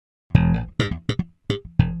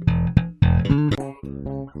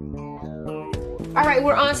right,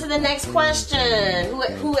 we're on to the next question.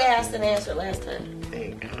 Who asked and answered last time?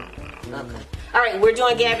 Okay. All right, we're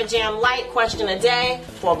doing Gab and Jam Light question a day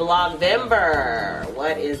for Blogvember.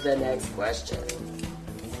 What is the next question?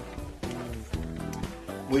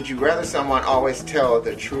 Would you rather someone always tell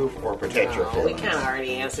the truth or protect your feelings? We kind of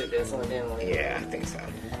already answered this one, didn't we? Yeah, I think so.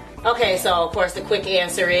 Okay, so of course the quick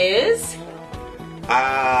answer is?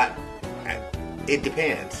 It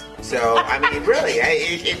depends. So, I mean, really,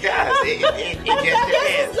 it does. It just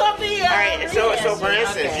depends. All right, so for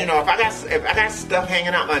instance, okay. you know, if I got stuff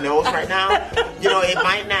hanging out my nose right now, you know, it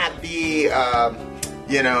might not be,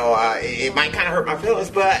 it might kind of hurt my feelings,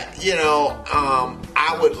 but, you know,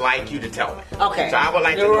 I would like you to tell me. Okay. So I would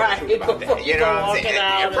like to know the truth about that. You know what I'm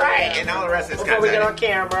saying? Right, and all the rest is kind of... Before we get on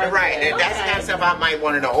camera. Right, and that's the kind of stuff I might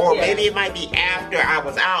want to know. Or maybe it might be after I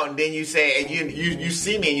was out, and then you say, and you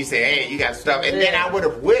see me, and you say, hey, you got stuff, and then I would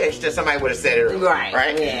have wished that somebody would have said it earlier.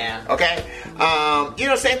 Right? Yeah. Okay? You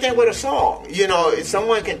know, same thing with a song. You know,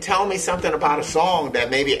 someone can tell me something about a song that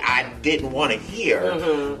maybe I didn't want to hear,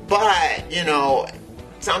 but, you know...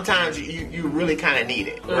 Sometimes you really kind of need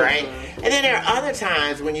it, right? And then there are other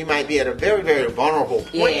times when you might be at a very, very vulnerable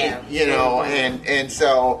point, you know, and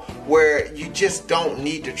so where you just don't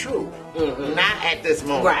need the truth. Not at this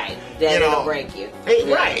moment. Right. That'll break you.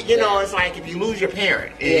 Right. You know, it's like if you lose your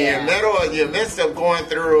parent in the midst of going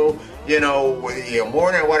through, you know, your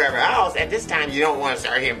mourning or whatever else, at this time you don't want to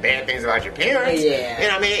start hearing bad things about your parents. Yeah. You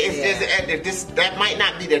know what I mean? It's just, that might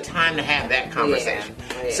not be the time to have that conversation.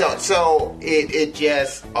 So it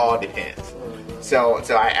just all depends. So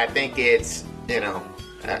I think it's, you know,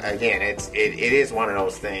 again, it is one of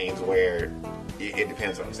those things where it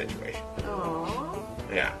depends on the situation. Aww.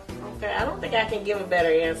 Yeah. Okay, I don't think I can give a better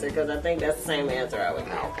answer because I think that's the same answer I would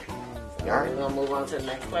give. Okay. So we're going to move on to the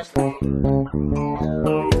next question.